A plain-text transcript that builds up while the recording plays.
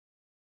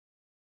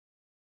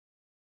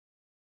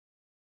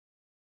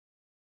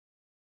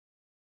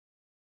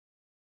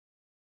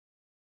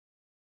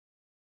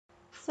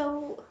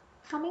So,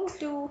 coming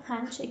to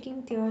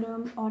handshaking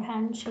theorem or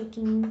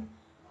handshaking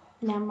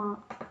lemma,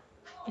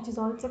 which is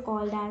also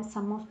called as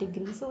sum of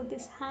degree. So,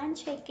 this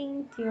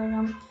handshaking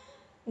theorem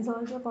is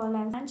also called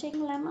as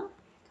handshaking lemma,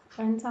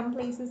 or in some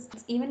places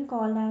it's even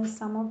called as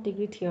sum of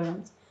degree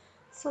theorems.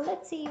 So,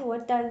 let's see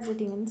what does it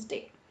even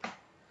state.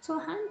 So,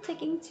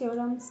 handshaking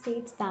theorem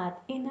states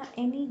that in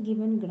any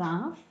given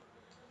graph,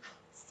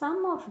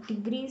 sum of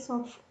degrees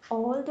of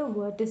all the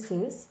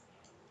vertices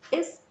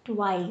is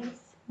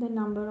twice the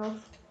number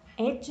of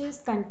edges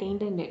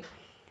contained in it.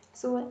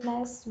 So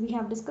as we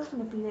have discussed in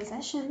the previous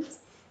sessions,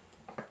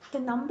 the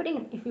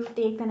numbering, if you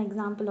take an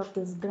example of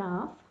this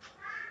graph,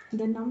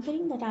 the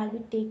numbering that I'll be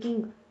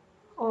taking,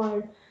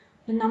 or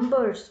the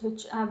numbers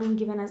which have been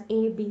given as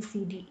A, B,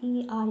 C, D,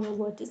 E are your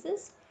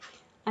vertices,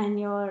 and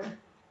your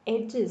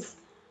edges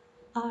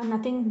are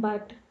nothing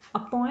but a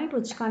point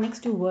which connects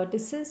to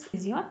vertices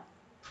is your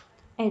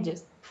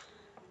edges.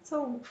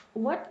 So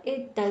what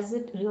it does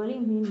it really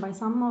mean by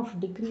sum of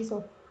degrees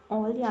of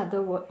all the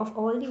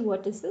all the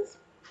vertices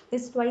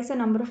is twice the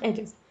number of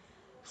edges.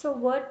 So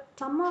what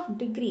sum of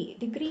degree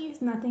is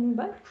nothing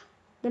but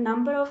the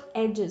number of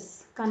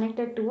edges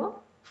connected to a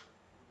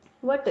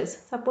vertex.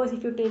 Suppose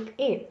if you take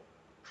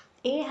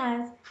A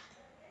has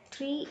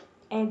 3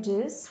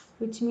 edges,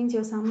 which means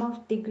your sum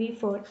of degree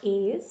for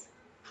A is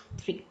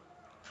 3.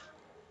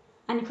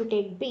 And if you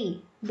take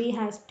B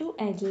has 2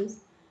 edges,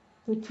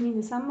 which means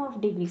the sum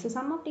of degree. So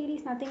sum of degree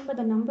is nothing but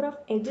the number of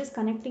edges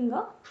connecting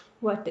a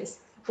vertex.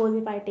 Suppose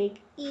if I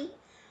take E,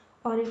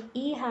 or if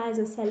E has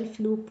a self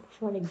loop,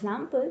 for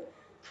example,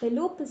 the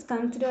loop is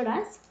considered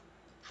as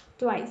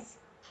twice.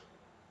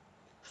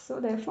 So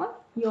therefore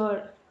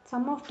your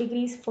sum of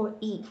degrees for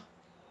E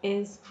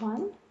is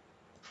 1,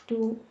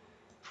 2,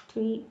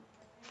 3,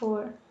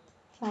 4,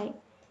 5,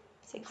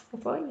 6.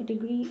 Therefore your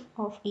degree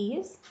of E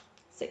is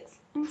 6,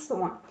 and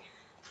so on.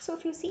 So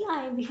if you see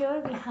here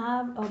we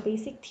have a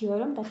basic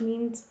theorem, that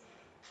means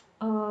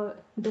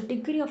the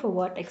degree of a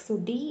vertex. So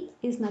D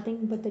is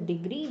nothing but the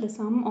degree, the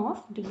sum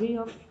of degree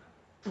of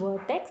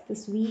vertex.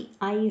 This Vi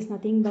is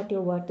nothing but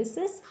your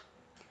vertices,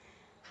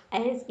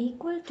 is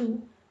equal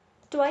to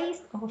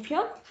twice of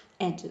your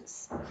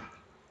edges.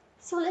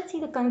 So let's see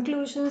the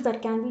conclusions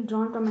that can be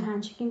drawn from a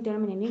handshaking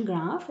theorem in any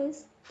graph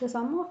is the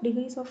sum of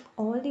degrees of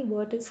all the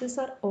vertices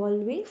are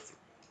always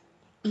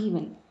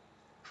even.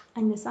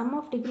 And the sum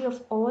of degree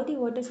of all the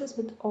vertices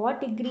with odd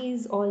degree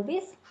is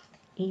always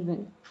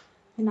even.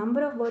 The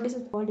number of vertices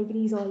with odd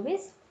degree is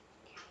always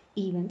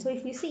even. So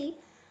if you see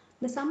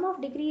the sum of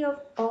degree of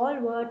all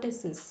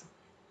vertices,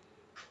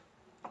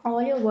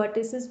 all your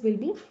vertices will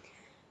be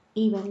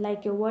even.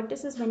 Like your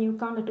vertices, when you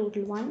count the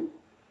total 1,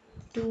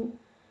 2,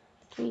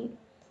 3,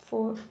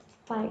 4,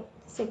 5,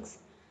 6.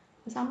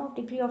 The sum of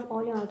degree of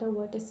all your other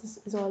vertices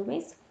is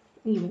always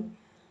even.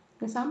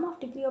 The sum of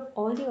degree of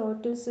all the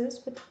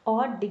vertices with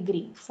odd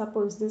degree.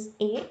 Suppose this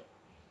A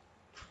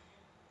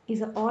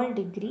is an odd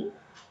degree,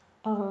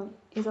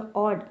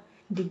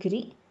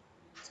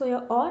 So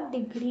your odd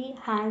degree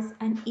has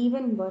an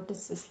even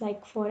vertices.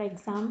 Like for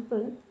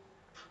example,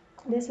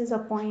 this is a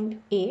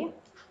point A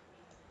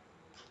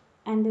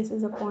and this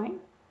is a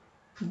point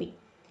B.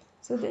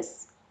 So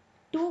this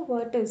 2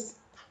 vertices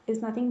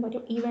is nothing but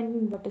your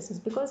even vertices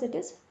because it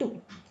is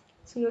 2.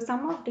 So your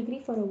sum of degree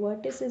for a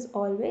vertex is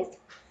always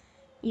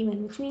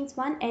even, which means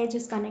one edge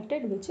is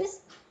connected, which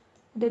is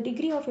the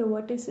degree of your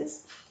vertex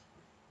is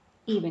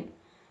even.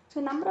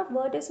 So number of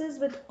vertices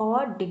with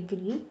odd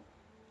degree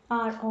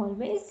are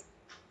always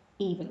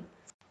even.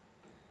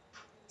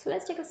 So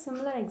let's take a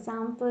similar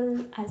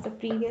example as the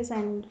previous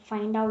and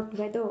find out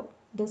whether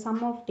the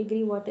sum of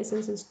degree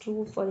vertices is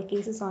true for the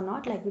cases or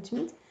not, like which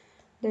means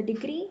the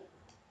degree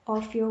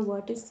of your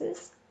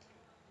vertices,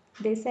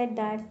 they said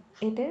that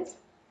it is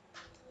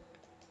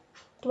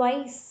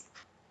twice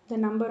the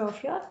number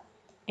of your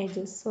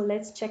edges. So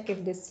let's check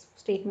if this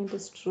statement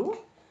is true.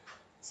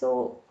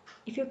 So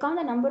if you count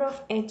the number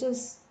of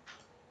edges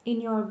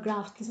in your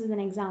graph, this is an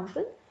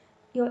example,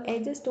 your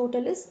edges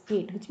total is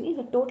 8, which means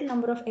the total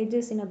number of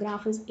edges in a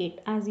graph is 8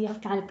 as you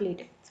have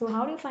calculated. So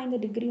how do you find the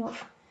degree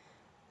of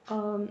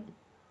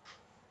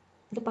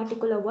the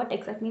particular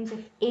vertex? That means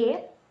if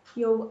A,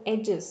 your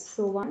edges,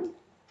 so 1,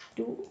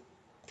 2,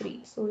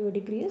 3, so your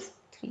degree is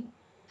 3.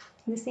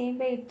 In the same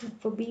way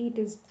for B it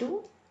is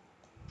 2,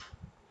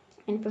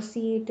 and for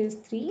C it is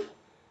 3,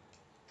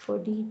 for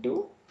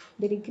D2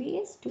 the degree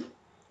is 2,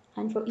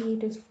 and for E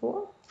it is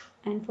 4,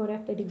 and for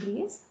F the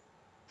degree is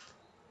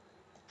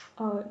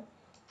 2.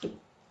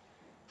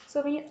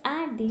 So when you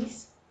add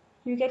these,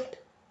 you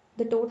get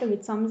the total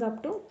which sums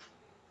up to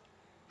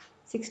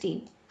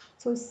 16.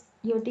 So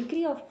your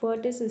degree of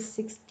vertex is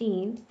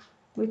 16,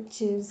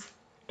 which is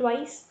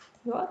twice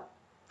your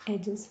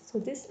edges. So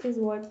this is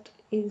what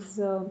is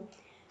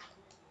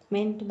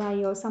meant by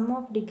your sum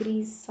of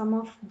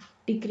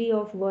degree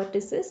of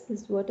vertices.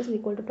 This vertex is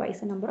equal to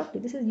twice the number of.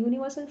 This is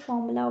universal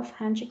formula of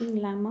handshaking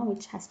lemma,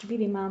 which has to be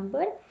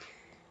remembered,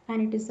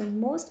 and it is the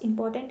most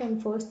important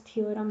and first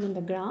theorem in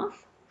the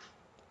graph.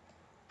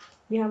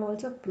 We have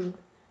also proved.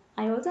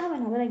 I also have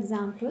another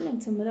example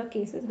in similar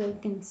cases where you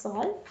can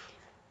solve.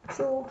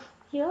 So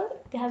here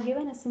they have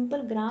given a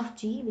simple graph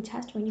G which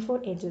has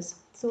 24 edges.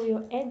 So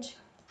your edge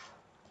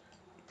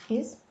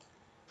is,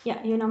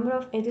 your number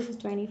of edges is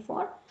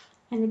 24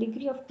 and the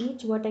degree of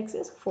each vertex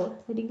is 4.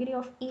 The degree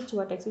of each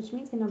vertex, which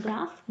means in a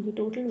graph the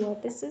total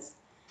vertices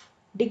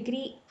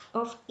degree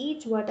of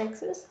each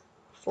vertex is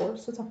 4.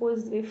 So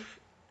suppose if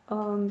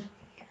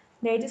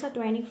the edges are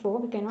 24,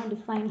 we cannot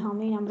define how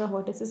many number of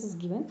vertices is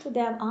given. So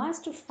they have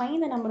asked to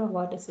find the number of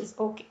vertices.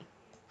 Okay.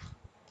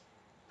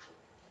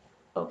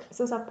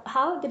 So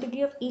how the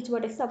degree of each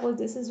vertex, suppose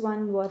this is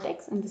one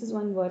vertex and this is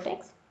one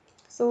vertex.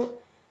 So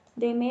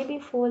there may be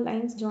 4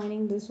 lines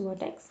joining this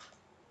vertex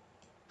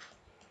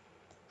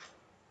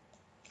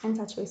and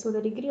such way. So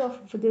the degree of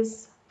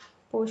this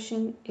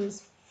portion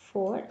is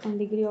 4 and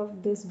degree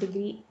of this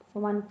degree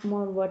for one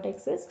more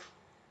vertex is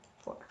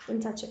 4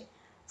 in such a way.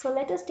 So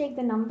let us take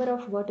the number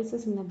of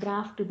vertices in the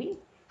graph to be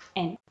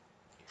n.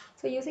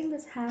 So using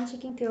this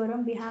handshaking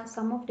theorem, we have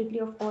sum of degree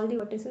of all the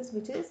vertices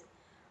which is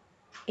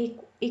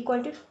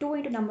equal to 2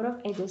 into number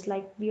of edges.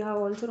 Like we have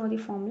also know the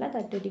formula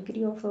that the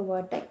degree of a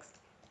vertex,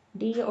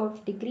 d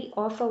of degree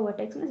of a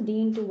vertex is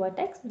d into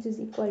vertex, which is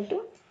equal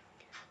to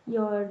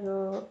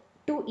your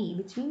 2e,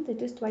 which means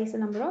it is twice the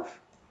number of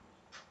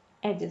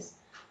edges.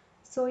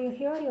 So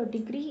here your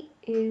degree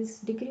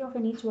of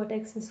in each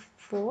vertex is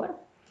 4,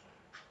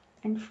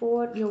 and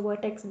for your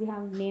vertex we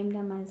have named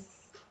them as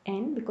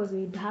n because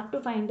we have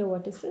to find the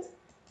vertices,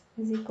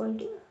 is equal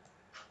to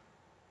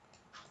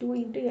 2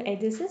 into your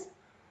edges is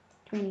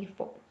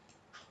 24.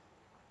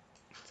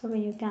 So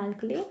when you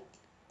calculate,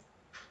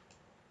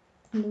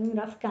 I'm doing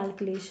rough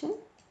calculation,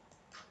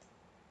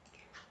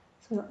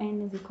 so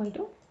n is equal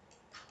to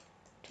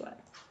 12.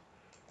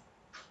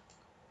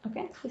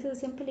 Okay, this is a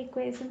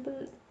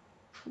simple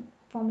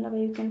formula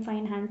where you can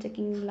find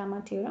handshaking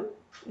lemma theorem.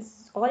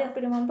 All you have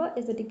to remember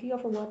is the degree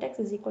of a vertex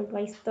is equal to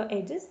twice the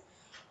edges,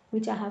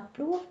 which I have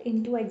proved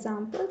in 2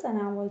 examples and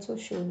I have also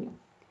shown you.